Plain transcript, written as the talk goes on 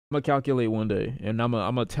gonna calculate one day, and I'm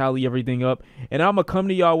gonna tally everything up, and I'm gonna come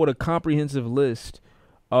to y'all with a comprehensive list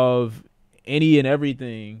of any and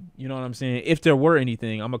everything. You know what I'm saying? If there were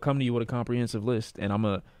anything, I'm gonna come to you with a comprehensive list, and I'm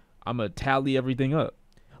gonna tally everything up.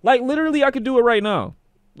 Like literally, I could do it right now.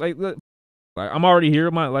 Like I'm already here.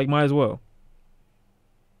 Might as well.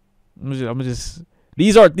 I'm just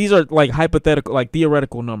these are like hypothetical, like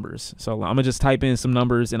theoretical numbers. So I'm gonna just type in some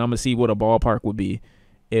numbers, and I'm gonna see what a ballpark would be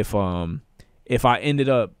if I ended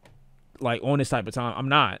up like on this type of time.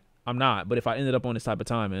 I'm not, but if I ended up on this type of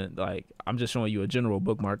time, and like I'm just showing you a general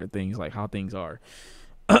bookmark of things, like how things are.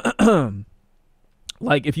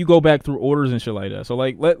 Like if you go back through orders and shit like that. So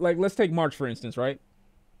let's take March for instance, right?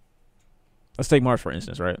 Let's take March for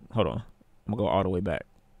instance, right? Hold on. I'm gonna go all the way back.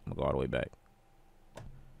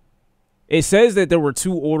 It says that there were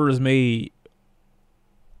 2 orders made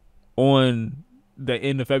on the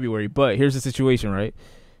end of February, but here's the situation, right?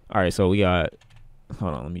 All right, so we got,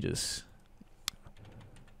 hold on, let me just,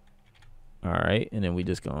 all right, and then we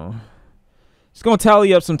just gonna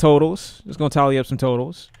tally up some totals.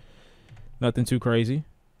 Nothing too crazy.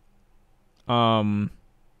 I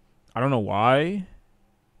don't know why.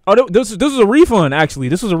 Oh, this was a refund, actually.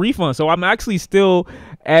 This was a refund, so I'm actually still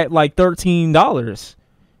at like $13.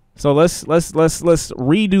 So let's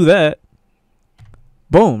redo that.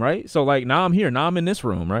 Boom, right? So like now I'm here. Now I'm in this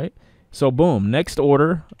room, right? So boom, next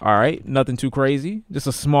order. All right, nothing too crazy. Just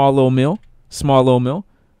a small little meal.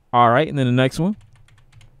 All right, and then the next one.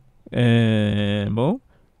 And boom.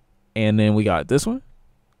 And then we got this one.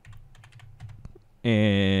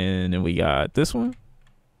 And then we got this one.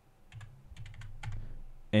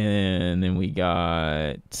 And then we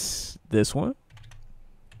got this one.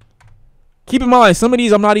 Keep in mind, some of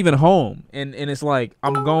these I'm not even home. And it's like,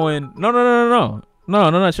 I'm going, no,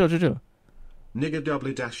 chill. Nigga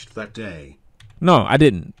doubly dashed that day. No, I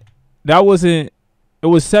didn't. That wasn't, it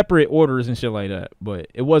was separate orders and shit like that. But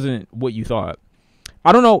it wasn't what you thought.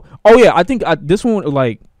 I don't know. Oh yeah, I think this one,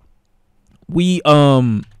 like, me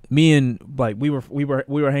and, like, we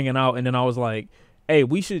were hanging out, and then I was like, hey,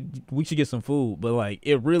 we should get some food. But like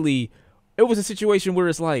it was a situation where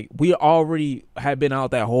it's like we already had been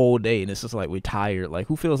out that whole day, and it's just like we're tired. Like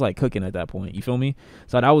who feels like cooking at that point? You feel me?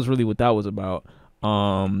 So that was really what that was about.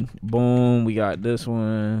 Boom, we got this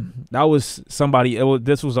one. That was somebody. That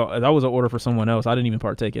was an order for someone else. I didn't even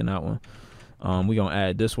partake in that one. We gonna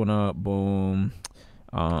add this one up. Boom.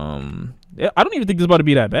 Yeah, I don't even think this is about to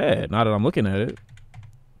be that bad now that I'm looking at it,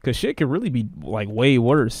 cause shit could really be like way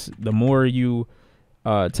worse the more you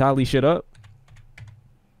tally shit up.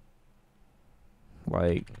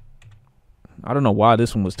 Like, I don't know why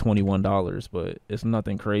this one was $21, but it's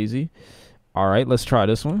nothing crazy. All right, let's try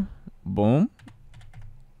this one. Boom.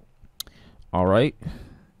 All right.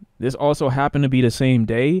 This also happened to be the same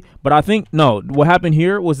day, but I think, no, what happened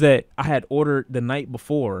here was that I had ordered the night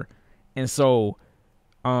before. And so,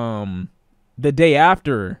 the day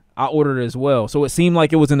after I ordered as well. So it seemed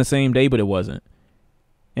like it was in the same day, but it wasn't.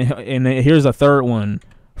 And here's a third one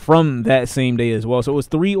from that same day as well. So it was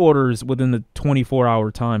 3 orders within the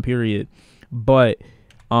 24-hour time period, but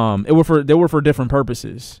they were for different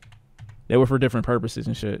purposes.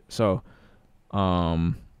 And shit. So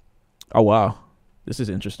oh wow, this is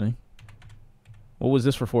interesting. What was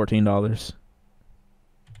this for $14?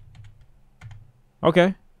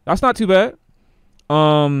 Okay, that's not too bad.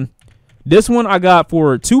 This one I got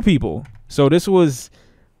for 2 people. So this was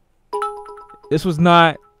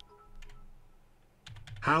not.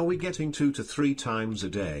 How are we getting 2 to 3 times a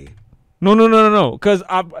day? No. Because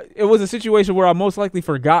it was a situation where I most likely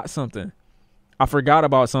forgot something. I forgot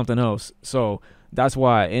about something else, so that's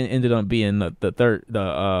why it ended up being the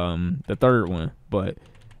third one. But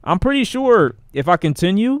I'm pretty sure if I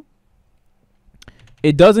continue,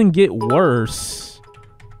 it doesn't get worse.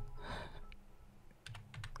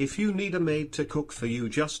 If you need a maid to cook for you,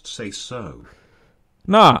 just say so.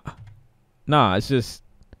 Nah, it's just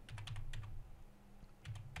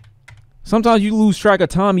sometimes you lose track of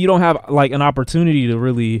time. You don't have like an opportunity to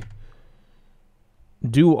really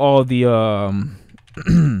do all the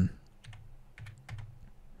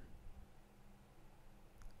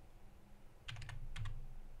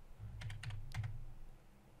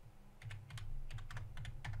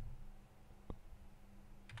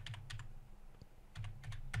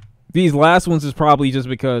these last ones is probably just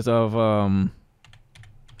because of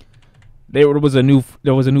there was a new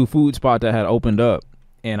food spot that had opened up,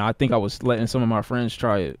 and I think I was letting some of my friends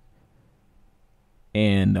try it,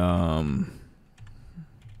 and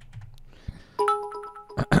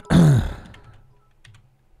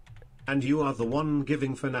and you are the one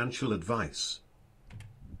giving financial advice.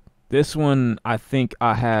 This one I think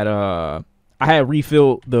I I had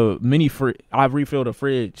refilled the I've refilled the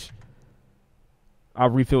fridge.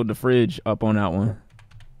 I've refilled the fridge up on that one.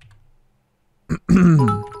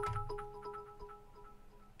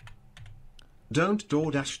 Don't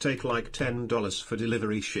DoorDash take like $10 for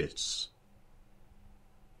delivery shits?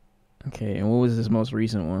 Okay, and what was this most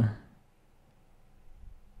recent one?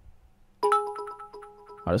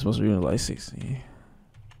 Oh, this most recent was like 60.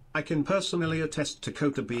 I can personally attest to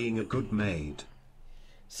Coca being a good maid.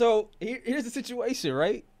 So here's the situation,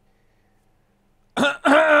 right?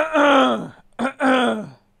 No.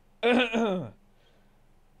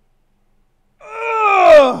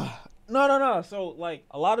 So like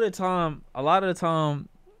a lot of the time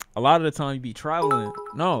you be traveling.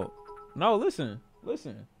 No, listen.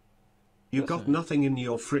 You got nothing in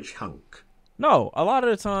your fridge, hunk. No, a lot of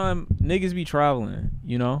the time niggas be traveling,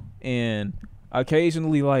 you know, and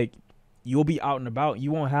occasionally like you'll be out and about.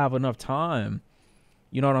 You won't have enough time.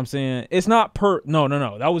 You know what I'm saying? It's not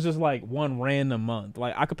no. That was just like one random month.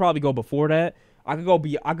 Like I could probably go before that. I could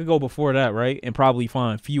go before that, right? And probably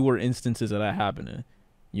find fewer instances of that happening.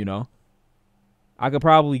 You know? I could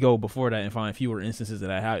probably go before that and find fewer instances of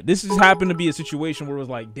that happen. This just happened to be a situation where it was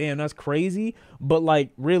like, damn, that's crazy. But like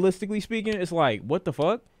realistically speaking, it's like, what the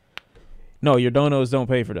fuck? No, your donos don't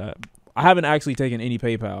pay for that. I haven't actually taken any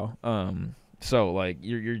PayPal. So like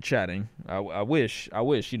you're chatting. I wish,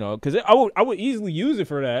 you know, because I would easily use it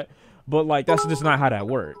for that, but like that's just not how that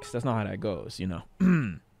works. That's not how that goes, you know.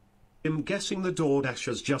 I'm guessing the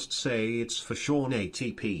DoorDashers just say it's for Sean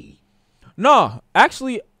ATP. No,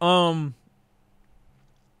 actually,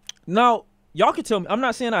 no, y'all can tell me. I'm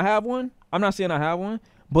not saying I have one,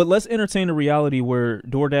 but let's entertain the reality where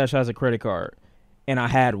DoorDash has a credit card, and I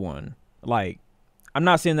had one. Like, I'm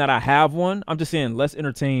not saying that I have one. I'm just saying let's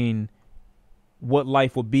entertain what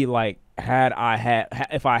life would be like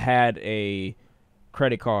if I had a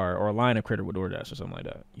credit card or a line of credit with DoorDash or something like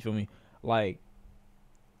that. You feel me? Like,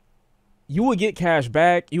 you would get cash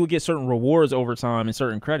back. You would get certain rewards over time and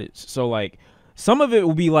certain credits. So like, some of it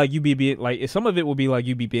will be like you be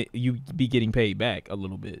getting paid back a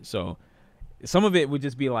little bit. So some of it would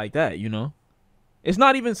just be like that, you know. It's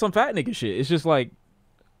not even some fat nigga shit. It's just like,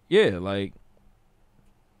 yeah, like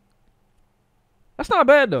that's not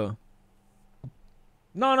bad though.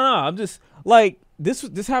 No. I'm just like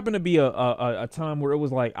this happened to be a time where it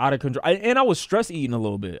was like out of control, and I was stress eating a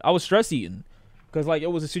little bit. I was stress eating because like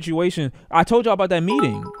it was a situation. I told y'all about that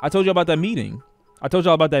meeting.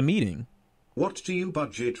 What do you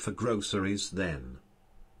budget for groceries then?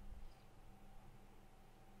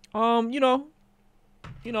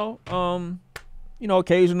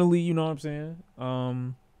 Occasionally, you know what I'm saying?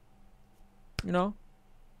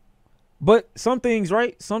 But some things,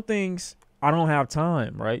 right? Some things I don't have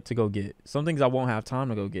time, right, to go get. Some things I won't have time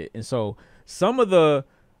to go get. And so some of the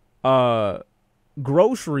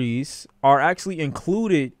groceries are actually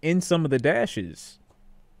included in some of the dashes.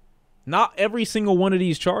 Not every single one of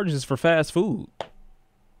these charges is for fast food.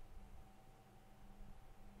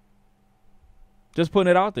 Just putting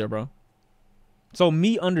it out there, bro. So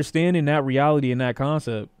me understanding that reality and that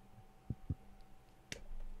concept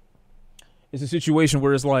is a situation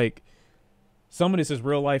where it's like some of this is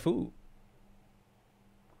real life food.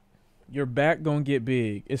 Your back gonna get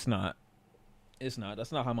big. It's not. That's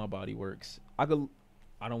not how my body works. I don't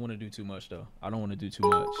want to do too much though. I don't want to do too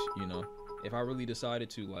much, you know. If I really decided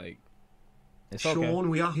to, like, it's okay. Sean,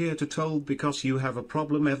 we are here to told because you have a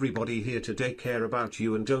problem. Everybody here today care about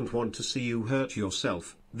you and don't want to see you hurt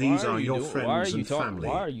yourself. These are your friends and family.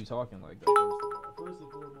 Why are you talking like that? First and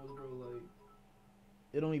foremost, bro, like,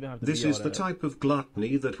 it don't even have to be all that. This is the type of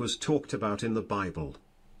gluttony that was talked about in the Bible.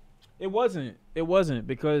 It wasn't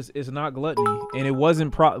because it's not gluttony, and it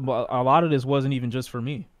wasn't a lot of this wasn't even just for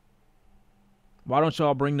me. Why don't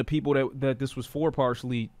y'all bring the people that this was for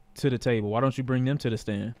partially to the table? Why don't you bring them to the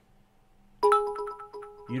stand?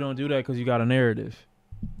 You don't do that because you got a narrative.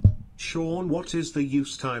 Sean, what is the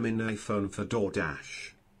use time in iPhone for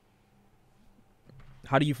DoorDash?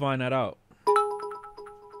 How do you find that out?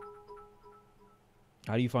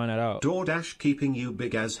 DoorDash keeping you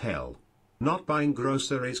big as hell. Not buying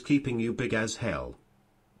groceries keeping you big as hell.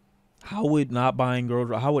 How would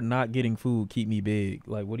not getting food keep me big?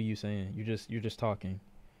 Like, what are you saying? You're just talking.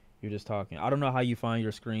 I don't know how you find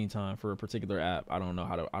your screen time for a particular app. I don't know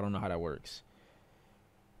how that works.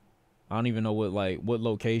 I don't even know what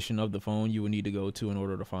location of the phone you would need to go to in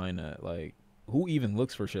order to find that. Like, who even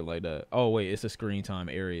looks for shit like that? Oh wait, it's a screen time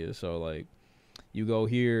area. So like, you go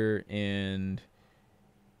here and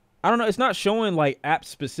I don't know. It's not showing like apps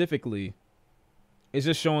specifically. It's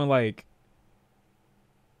just showing like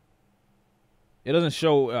It doesn't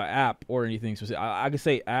show app or anything specific. I could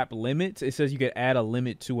say app limits. It says you could add a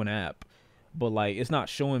limit to an app, but like it's not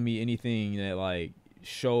showing me anything that like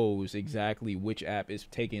shows exactly which app is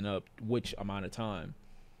taking up which amount of time.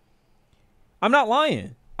 I'm not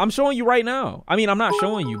lying. I'm showing you right now. I mean, I'm not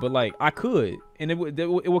showing you, but like I could, and it would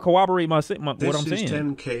corroborate my what I'm saying. This is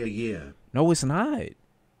 10K a year. No, it's not.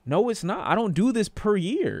 No, it's not. I don't do this per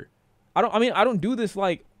year. I don't do this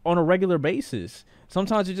like on a regular basis.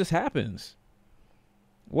 Sometimes it just happens.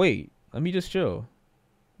 Wait, let me just chill.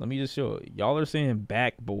 Y'all are saying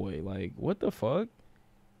back boy. Like, what the fuck?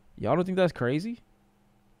 Y'all don't think that's crazy?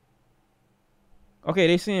 Okay,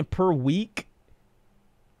 they saying per week.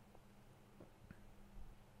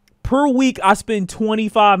 Per week, I spend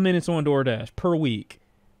 25 minutes on DoorDash. Per week.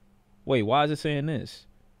 Wait, why is it saying this?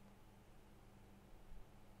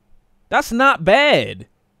 That's not bad.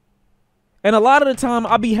 And a lot of the time,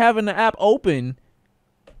 I be having the app open,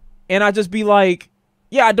 and I just be like,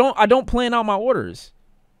 yeah, I don't plan out my orders.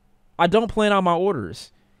 So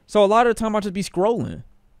a lot of the time I just be scrolling.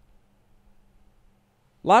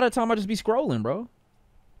 Bro.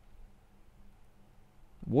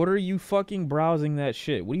 What are you fucking browsing that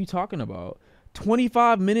shit? What are you talking about?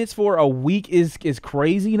 25 minutes for a week is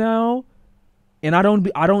crazy now? And I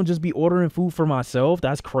don't just be ordering food for myself.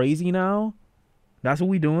 That's crazy now? That's what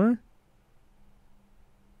we doing?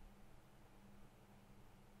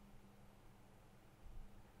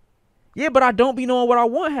 Yeah, but I don't be knowing what I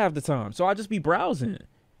want half the time. So I just be browsing.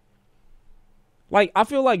 Like, I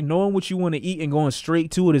feel like knowing what you want to eat and going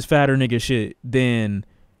straight to it is fatter nigga shit than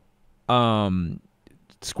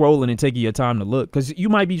scrolling and taking your time to look. Because you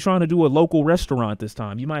might be trying to do a local restaurant this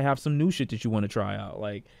time. You might have some new shit that you want to try out.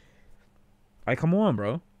 Like, come on,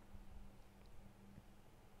 bro.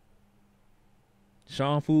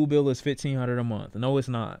 Sean food bill is $1,500 a month. No, it's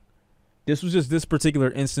not. This was just this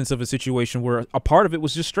particular instance of a situation where a part of it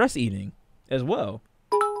was just stress eating as well.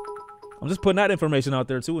 I'm just putting that information out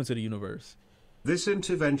there too into the universe. This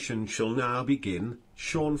intervention shall now begin.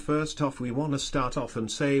 Sean, first off, we want to start off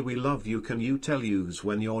and say we love you. Can you tell us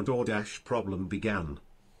when your DoorDash problem began?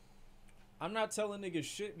 I'm not telling niggas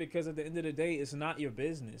shit because at the end of the day, it's not your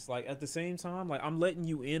business. Like, at the same time, like, I'm letting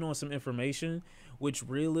you in on some information which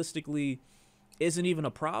realistically isn't even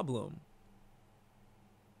a problem.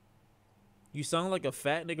 You sound like a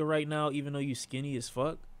fat nigga right now, even though you skinny as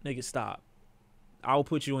fuck. Nigga, stop. I'll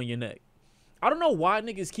put you on your neck. I don't know why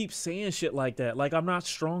niggas keep saying shit like that. Like I'm not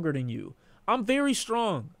stronger than you. I'm very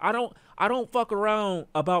strong. I don't fuck around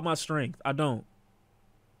about my strength. I don't.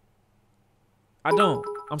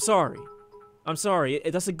 I'm sorry.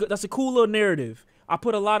 That's a cool little narrative. I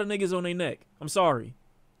put a lot of niggas on their neck. I'm sorry.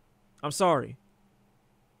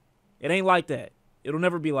 It ain't like that. It'll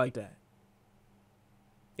never be like that.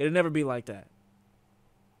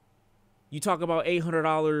 You talk about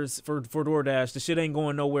 $800 for DoorDash. The shit ain't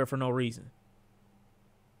going nowhere for no reason.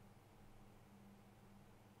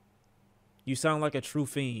 You sound like a true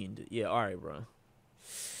fiend. Yeah, all right, bro.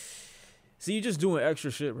 See, you just doing extra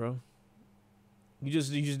shit, bro. You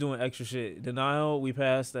just doing extra shit. Denial, we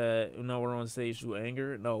passed that. No, we're on stage through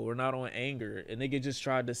anger. No, we're not on anger. A nigga just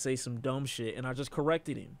tried to say some dumb shit, and I just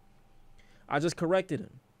corrected him.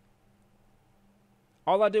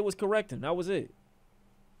 All I did was correct him. That was it.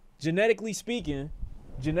 Genetically speaking,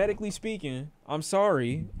 I'm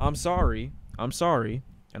sorry.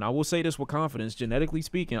 And I will say this with confidence. Genetically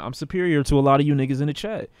speaking, I'm superior to a lot of you niggas in the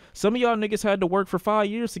chat. Some of y'all niggas had to work for 5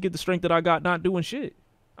 years to get the strength that I got not doing shit.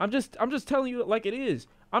 I'm just telling you like it is.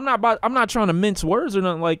 I'm not trying to mince words or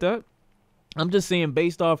nothing like that. I'm just saying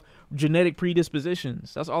based off genetic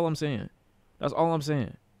predispositions. That's all I'm saying.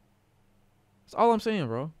 Bro.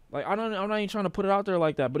 Like, I'm not even trying to put it out there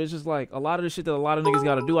like that, but it's just like a lot of the shit that a lot of niggas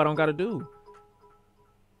got to do, I don't got to do.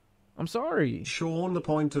 I'm sorry. Sean, the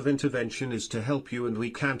point of intervention is to help you, and we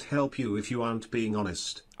can't help you if you aren't being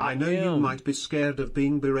honest. I know you might be scared of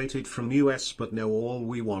being berated from US, but no, all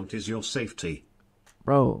we want is your safety.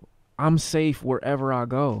 Bro, I'm safe wherever I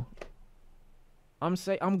go. I'm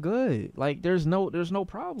good. Like, there's no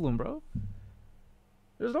problem, bro.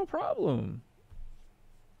 There's no problem.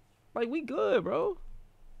 Like, we good, bro.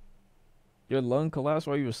 Your lung collapsed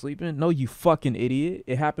while you were sleeping? No, you fucking idiot.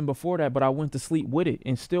 It happened before that, but I went to sleep with it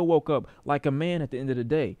and still woke up like a man at the end of the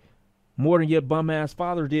day. More than your bum-ass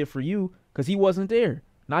father did for you because he wasn't there.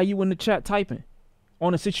 Now you in the chat typing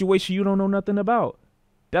on a situation you don't know nothing about.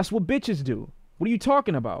 That's what bitches do. What are you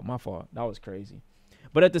talking about? My fault. That was crazy.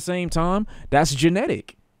 But at the same time, that's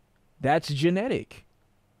genetic. I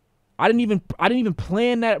didn't even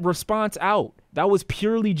plan that response out. That was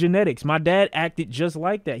purely genetics. My dad acted just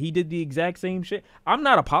like that. He did the exact same shit. I'm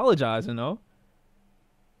not apologizing, though.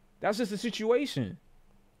 That's just the situation.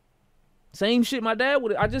 Same shit my dad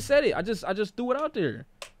would. I just said it. I just threw it out there.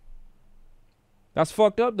 That's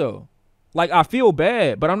fucked up though. Like, I feel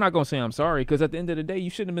bad, but I'm not gonna say I'm sorry, because at the end of the day, you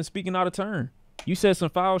shouldn't have been speaking out of turn. You said some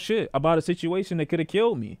foul shit about a situation that could have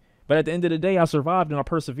killed me. But at the end of the day, I survived and I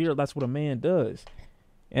persevered. That's what a man does.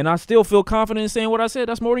 And I still feel confident in saying what I said.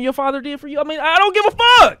 That's more than your father did for you. I mean, I don't give a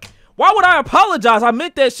fuck. Why would I apologize? I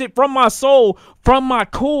meant that shit from my soul, from my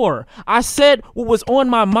core. I said what was on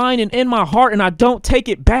my mind and in my heart, and I don't take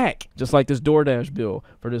it back. Just like this DoorDash bill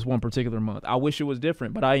for this one particular month. I wish it was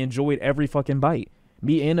different, but I enjoyed every fucking bite.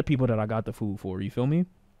 Me and the people that I got the food for. You feel me?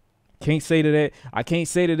 Can't say that. I can't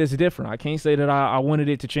say that it's different. I can't say that I wanted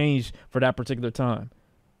it to change for that particular time.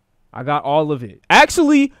 I got all of it.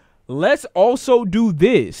 Actually, let's also do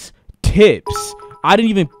this. Tips. I didn't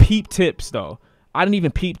even peep tips, though. I didn't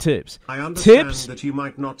even peep tips. I understand tips, that you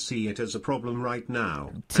might not see it as a problem right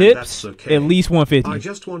now. Tips, that's okay. At least 150. I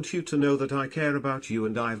just want you to know that I care about you,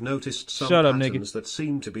 and I've noticed some patterns that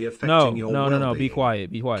seem to be affecting your well-being. No. Be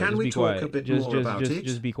quiet. Be quiet. Can just we be talk quiet. a bit more about it?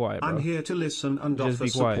 Just be quiet, bro. I'm here to listen and just offer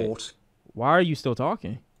support. Why are you still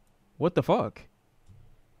talking? What the fuck?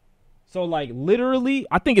 So, like, literally,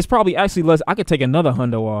 I think it's probably actually less. I could take another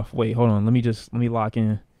hundo off. Wait, hold on. Let me lock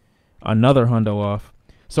in another hundo off.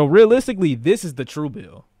 So, realistically, this is the true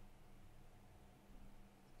bill.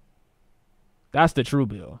 That's the true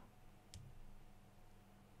bill.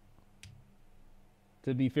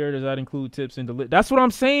 To be fair, does that include tips and delivery? That's what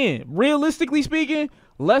I'm saying. Realistically speaking,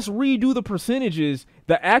 let's redo the percentages.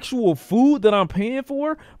 The actual food that I'm paying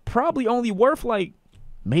for probably only worth like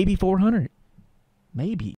maybe 400. Maybe.